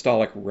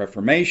apostolic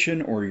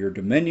reformation or your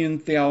dominion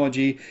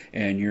theology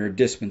and your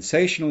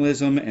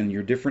dispensationalism and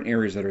your different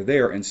areas that are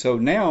there. And so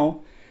now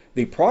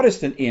the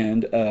Protestant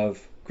end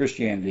of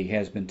Christianity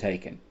has been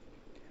taken,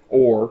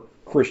 or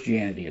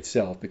Christianity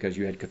itself, because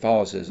you had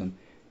Catholicism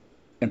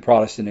and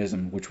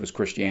Protestantism, which was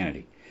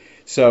Christianity.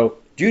 So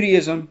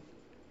Judaism,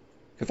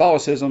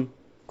 Catholicism,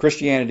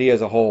 Christianity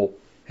as a whole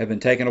have been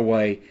taken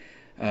away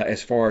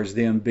as far as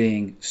them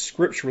being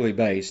scripturally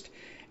based,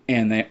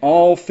 and they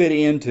all fit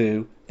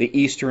into the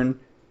Eastern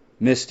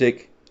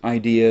mystic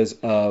ideas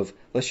of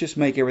let's just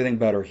make everything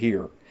better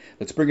here.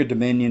 Let's bring a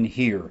dominion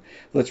here.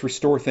 Let's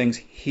restore things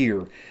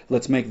here.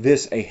 Let's make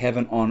this a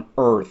heaven on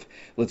earth.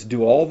 Let's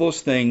do all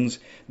those things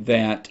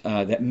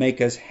that make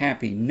us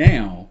happy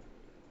now.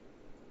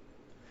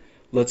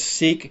 Let's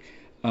seek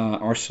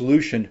our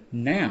solution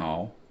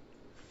now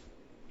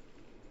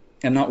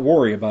and not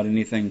worry about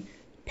anything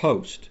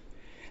post.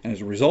 And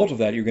as a result of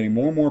that, you're getting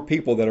more and more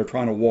people that are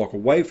trying to walk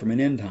away from an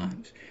end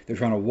times. They're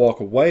trying to walk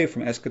away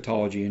from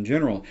eschatology in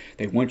general.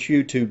 They want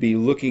you to be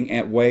looking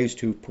at ways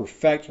to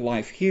perfect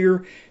life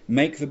here,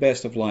 make the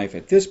best of life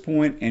at this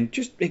point, and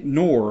just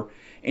ignore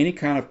any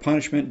kind of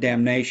punishment,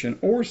 damnation,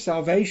 or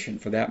salvation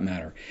for that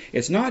matter.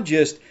 It's not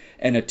just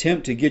an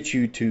attempt to get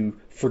you to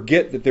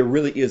forget that there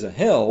really is a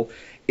hell.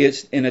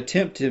 It's an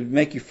attempt to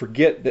make you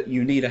forget that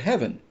you need a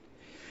heaven.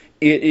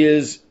 It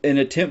is an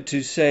attempt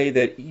to say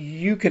that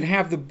you can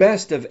have the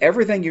best of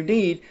everything you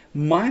need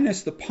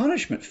minus the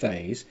punishment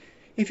phase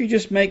if you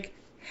just make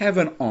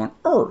heaven on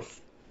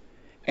earth.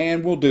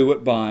 And we'll do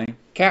it by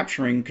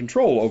capturing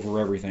control over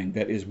everything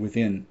that is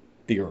within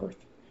the earth.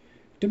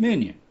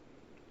 Dominion.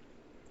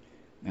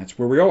 That's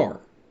where we are.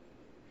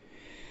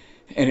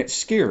 And it's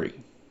scary.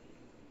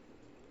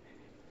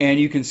 And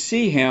you can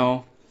see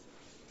how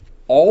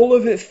all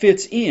of it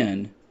fits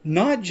in,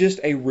 not just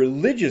a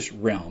religious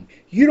realm.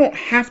 You don't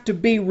have to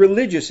be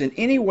religious in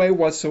any way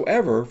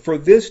whatsoever for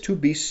this to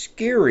be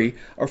scary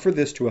or for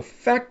this to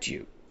affect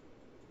you.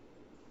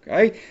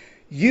 Okay?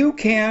 You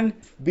can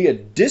be a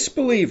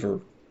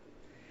disbeliever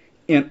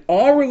in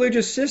all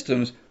religious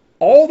systems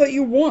all that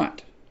you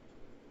want,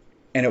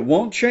 and it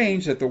won't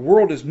change that the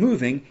world is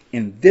moving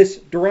in this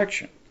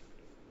direction.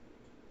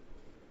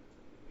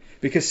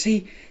 Because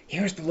see,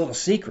 here's the little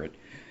secret.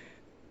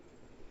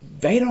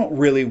 They don't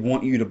really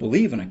want you to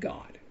believe in a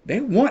God. They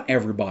want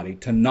everybody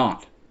to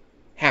not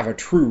have a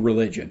true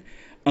religion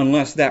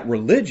unless that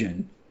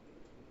religion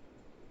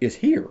is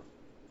here.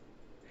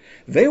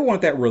 They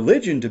want that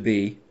religion to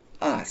be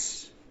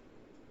us.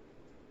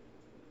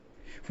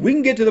 If we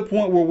can get to the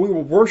point where we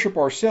will worship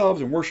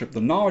ourselves and worship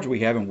the knowledge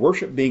we have and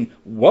worship being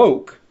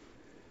woke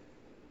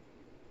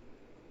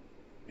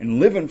and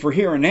living for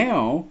here and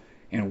now,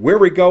 and where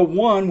we go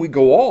one, we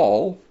go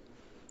all,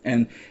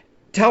 and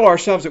tell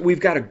ourselves that we've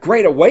got a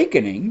great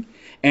awakening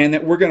and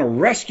that we're going to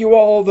rescue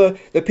all the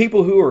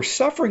people who are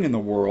suffering in the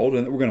world,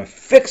 and that we're going to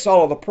fix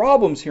all of the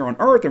problems here on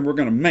earth, and we're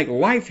going to make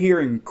life here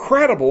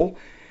incredible.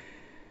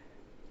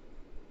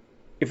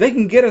 If they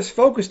can get us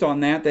focused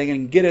on that, they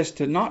can get us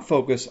to not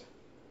focus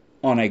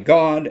on a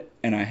God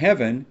and a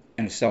heaven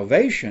and a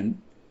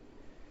salvation,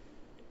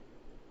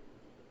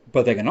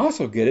 but they can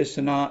also get us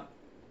to not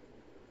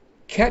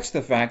catch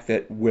the fact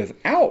that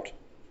without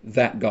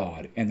that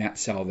God and that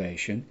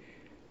salvation,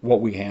 what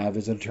we have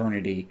is an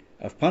eternity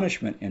of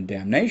punishment and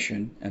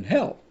damnation and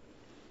hell.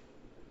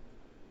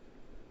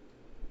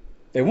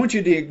 They want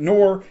you to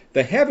ignore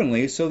the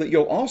heavenly so that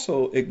you'll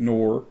also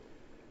ignore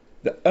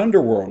the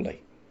underworldly.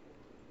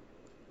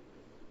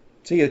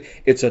 See,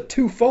 it's a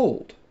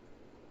twofold.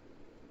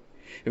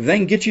 If they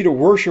can get you to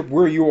worship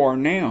where you are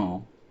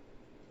now,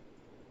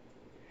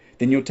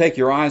 then you'll take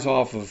your eyes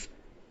off of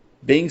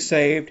being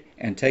saved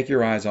and take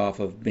your eyes off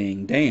of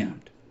being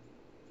damned.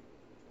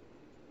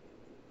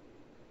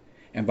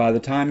 And by the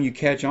time you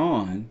catch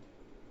on,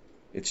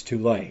 it's too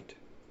late.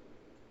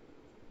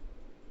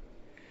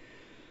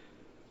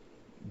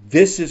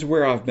 This is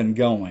where I've been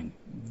going.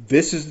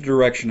 This is the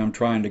direction I'm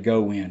trying to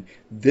go in.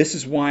 This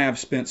is why I've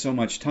spent so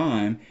much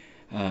time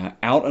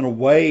out and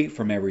away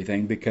from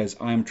everything, because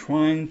I'm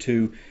trying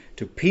to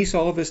piece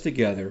all of this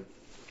together,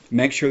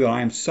 make sure that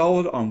I am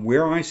solid on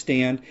where I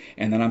stand,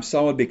 and that I'm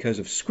solid because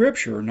of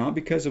Scripture, not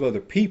because of other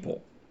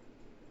people.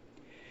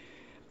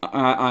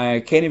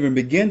 I can't even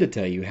begin to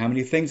tell you how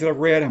many things that I've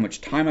read, how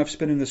much time I've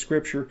spent in the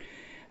Scripture,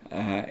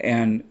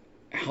 and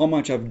how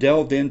much I've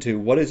delved into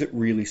what does it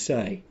really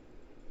say.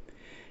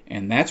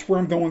 And that's where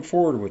I'm going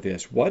forward with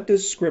this. What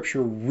does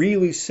Scripture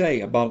really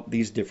say about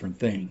these different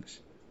things?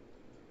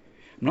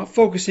 I'm not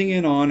focusing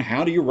in on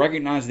how do you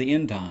recognize the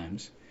end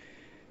times.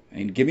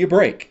 And give me a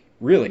break,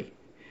 really,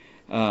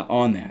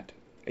 on that.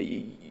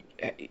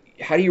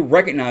 How do you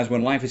recognize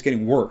when life is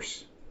getting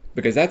worse?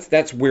 Because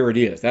that's where it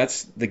is.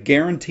 That's the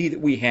guarantee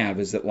that we have,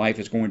 is that life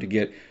is going to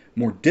get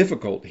more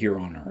difficult here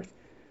on earth,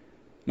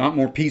 not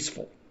more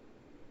peaceful.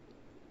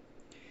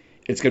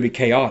 It's going to be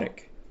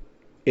chaotic.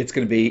 It's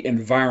going to be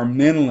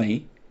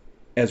environmentally,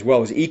 as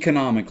well as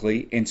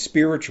economically and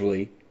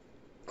spiritually,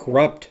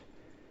 corrupt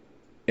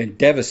and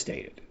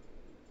devastated.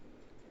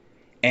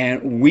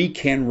 And we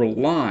can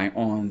rely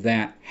on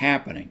that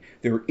happening.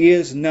 There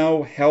is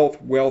no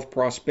health, wealth,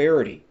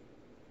 prosperity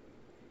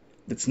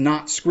that's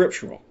not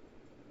scriptural.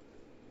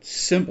 It's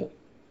simple.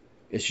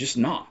 It's just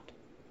not.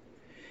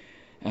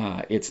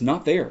 It's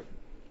not there.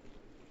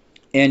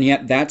 And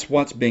yet that's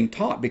what's being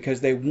taught,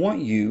 because they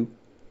want you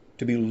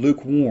to be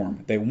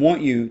lukewarm. They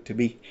want you to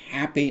be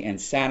happy and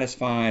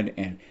satisfied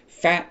and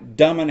fat,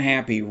 dumb, and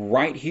happy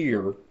right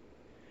here,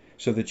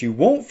 so that you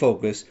won't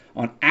focus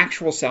on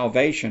actual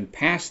salvation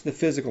past the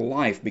physical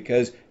life,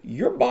 because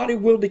your body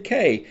will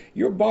decay.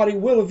 Your body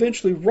will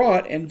eventually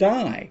rot and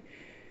die.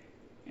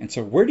 And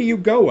so where do you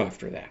go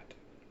after that?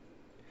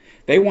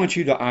 They want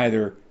you to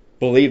either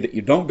believe that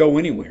you don't go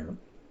anywhere,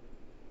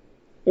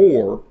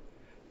 or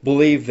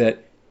believe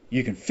that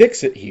you can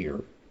fix it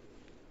here,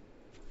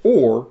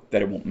 or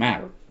that it won't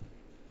matter.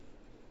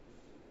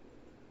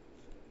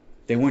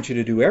 They want you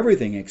to do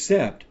everything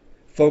except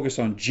focus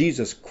on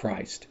Jesus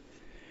Christ.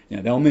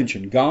 Now, they'll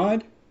mention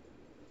God,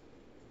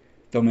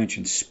 they'll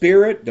mention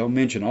Spirit, they'll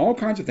mention all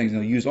kinds of things.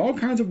 They'll use all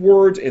kinds of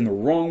words in the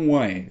wrong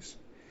ways.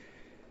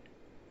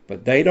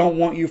 But they don't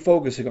want you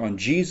focusing on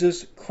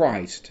Jesus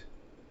Christ,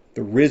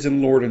 the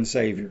risen Lord and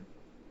Savior.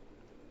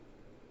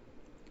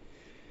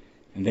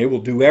 And they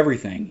will do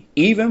everything,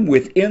 even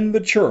within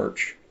the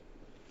church,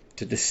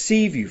 to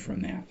deceive you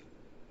from that,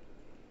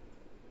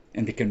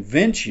 and to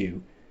convince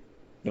you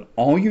that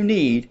all you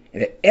need,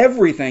 and that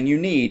everything you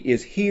need,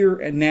 is here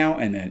and now,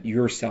 and that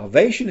your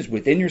salvation is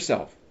within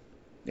yourself,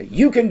 that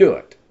you can do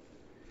it.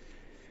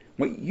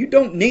 Well, you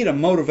don't need a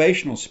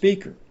motivational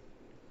speaker.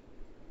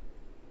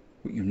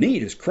 What you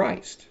need is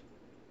Christ.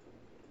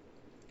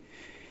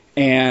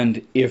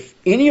 And if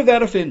any of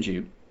that offends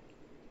you,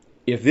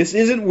 if this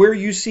isn't where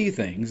you see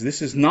things,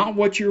 this is not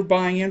what you're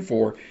buying in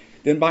for,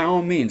 then by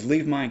all means,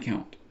 leave my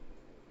account.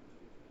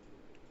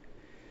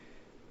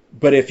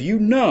 But if you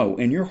know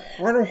in your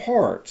heart of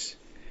hearts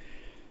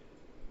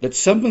that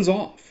something's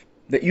off,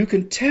 that you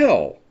can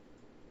tell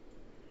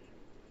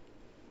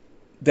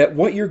that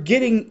what you're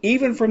getting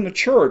even from the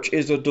church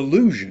is a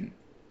delusion,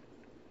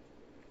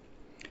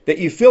 that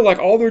you feel like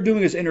all they're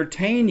doing is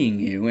entertaining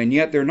you, and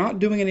yet they're not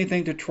doing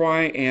anything to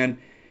try and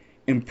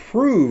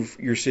improve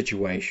your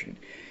situation.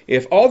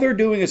 If all they're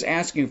doing is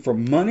asking for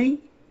money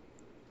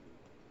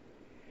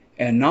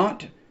and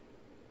not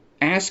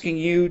asking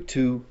you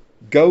to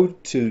go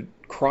to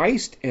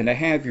Christ and to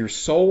have your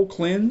soul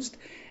cleansed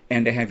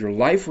and to have your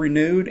life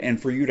renewed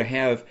and for you to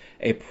have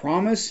a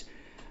promise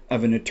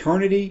of an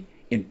eternity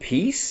in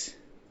peace,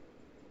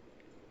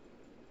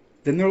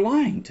 then they're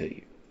lying to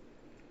you.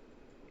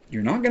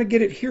 You're not going to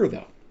get it here,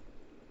 though.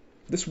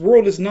 This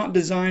world is not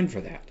designed for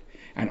that.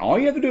 And all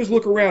you have to do is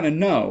look around and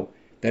know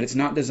that it's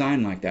not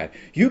designed like that.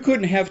 You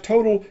couldn't have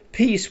total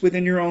peace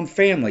within your own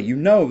family. You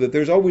know that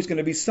there's always going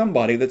to be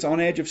somebody that's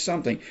on edge of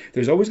something.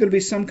 There's always going to be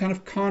some kind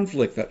of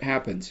conflict that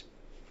happens.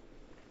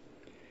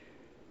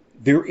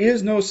 There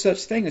is no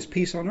such thing as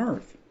peace on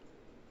earth.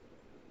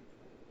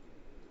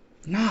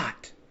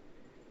 Not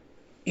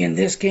in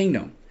this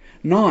kingdom.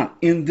 Not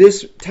in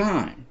this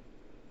time.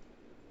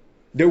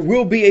 There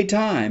will be a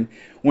time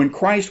when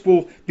Christ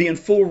will be in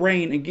full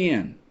reign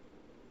again,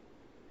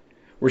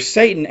 where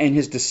Satan and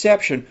his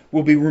deception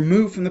will be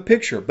removed from the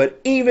picture. But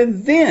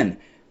even then,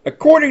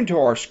 according to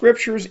our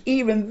scriptures,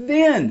 even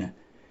then,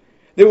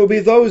 there will be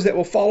those that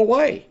will fall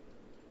away,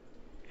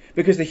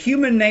 because the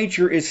human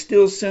nature is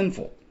still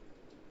sinful.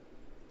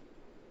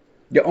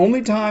 The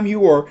only time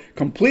you are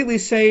completely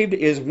saved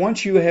is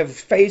once you have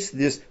faced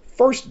this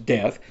first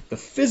death, the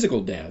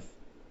physical death,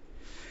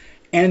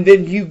 and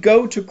then you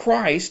go to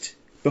Christ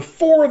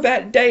before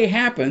that day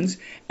happens,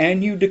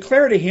 and you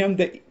declare to him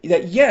that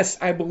yes,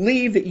 I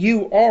believe that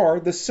you are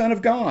the Son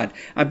of God.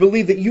 I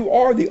believe that you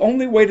are the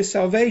only way to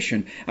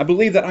salvation. I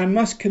believe that I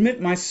must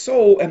commit my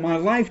soul and my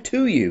life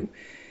to you.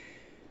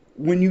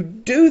 when you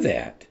do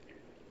that,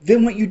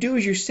 then what you do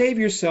is you save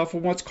yourself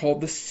from what's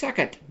called the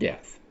second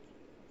death.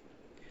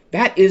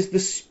 That is the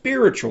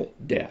spiritual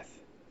death.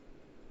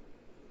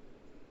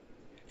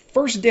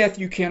 First death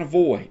you can't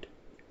avoid,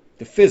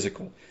 the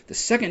physical. The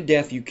second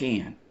death you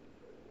can.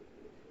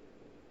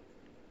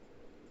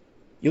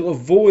 You'll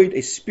avoid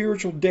a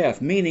spiritual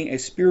death, meaning a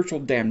spiritual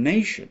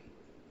damnation.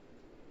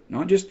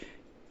 Not just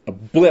a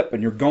blip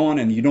and you're gone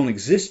and you don't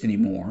exist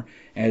anymore,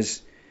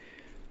 as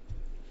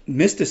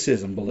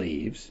mysticism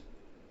believes.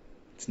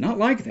 It's not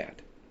like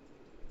that.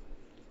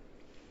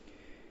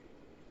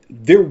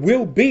 There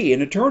will be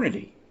an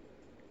eternity.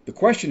 The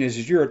question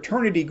is your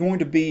eternity going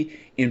to be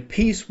in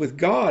peace with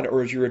God,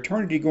 or is your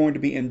eternity going to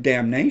be in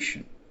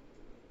damnation?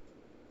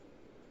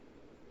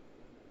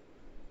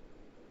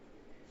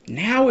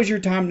 Now is your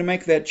time to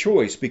make that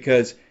choice,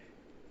 because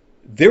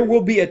there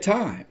will be a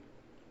time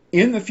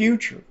in the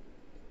future,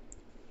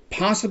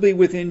 possibly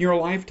within your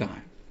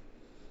lifetime,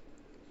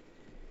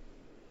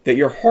 that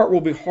your heart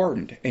will be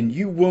hardened and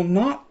you will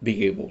not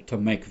be able to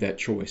make that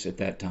choice at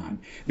that time,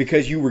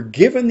 because you were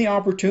given the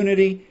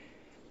opportunity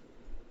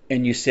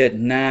and you said,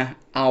 nah,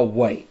 I'll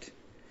wait.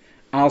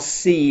 I'll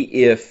see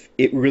if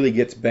it really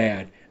gets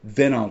bad,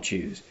 then I'll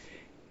choose.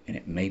 And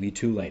it may be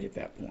too late at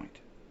that point.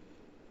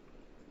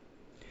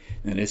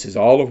 And this is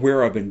all of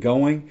where I've been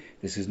going.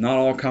 This is not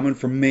all coming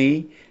from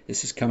me.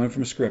 This is coming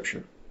from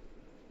Scripture.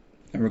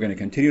 And we're going to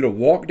continue to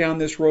walk down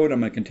this road. I'm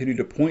going to continue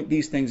to point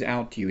these things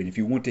out to you. And if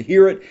you want to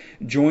hear it,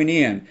 join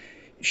in.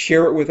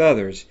 Share it with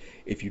others.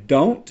 If you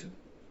don't,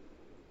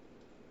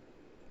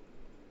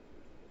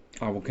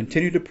 I will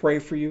continue to pray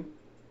for you.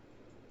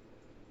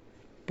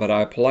 But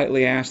I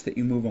politely ask that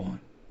you move on.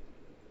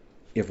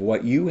 If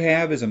what you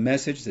have is a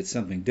message that's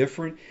something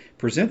different,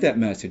 present that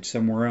message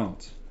somewhere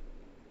else.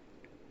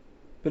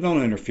 But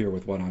don't interfere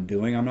with what I'm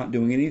doing. I'm not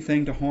doing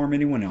anything to harm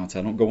anyone else.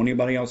 I don't go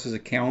anybody else's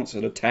accounts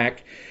and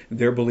attack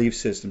their belief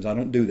systems. I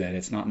don't do that.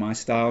 It's not my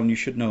style, and you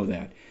should know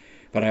that.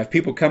 But I have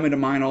people coming to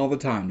mine all the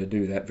time to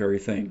do that very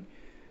thing.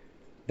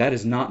 That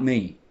is not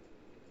me.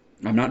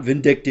 I'm not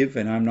vindictive,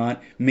 and I'm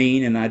not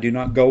mean, and I do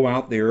not go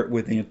out there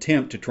with the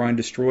attempt to try and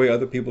destroy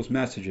other people's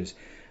messages.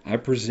 I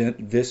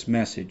present this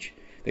message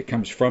that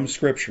comes from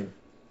Scripture.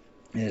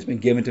 It has been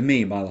given to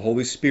me by the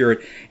Holy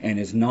Spirit and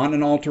is not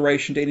an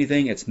alteration to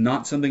anything. It's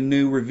not something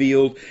new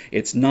revealed.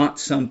 It's not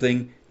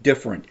something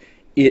different.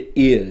 It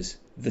is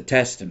the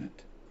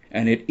Testament,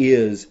 and it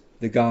is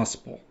the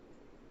gospel.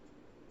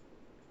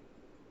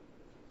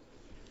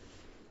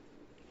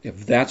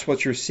 If that's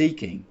what you're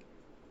seeking,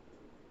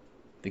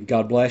 then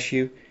God bless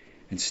you,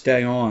 and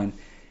stay on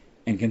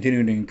and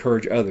continue to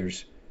encourage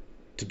others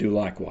to do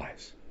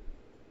likewise.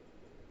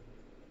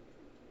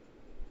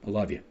 I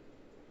love you.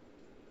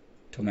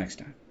 Till next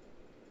time.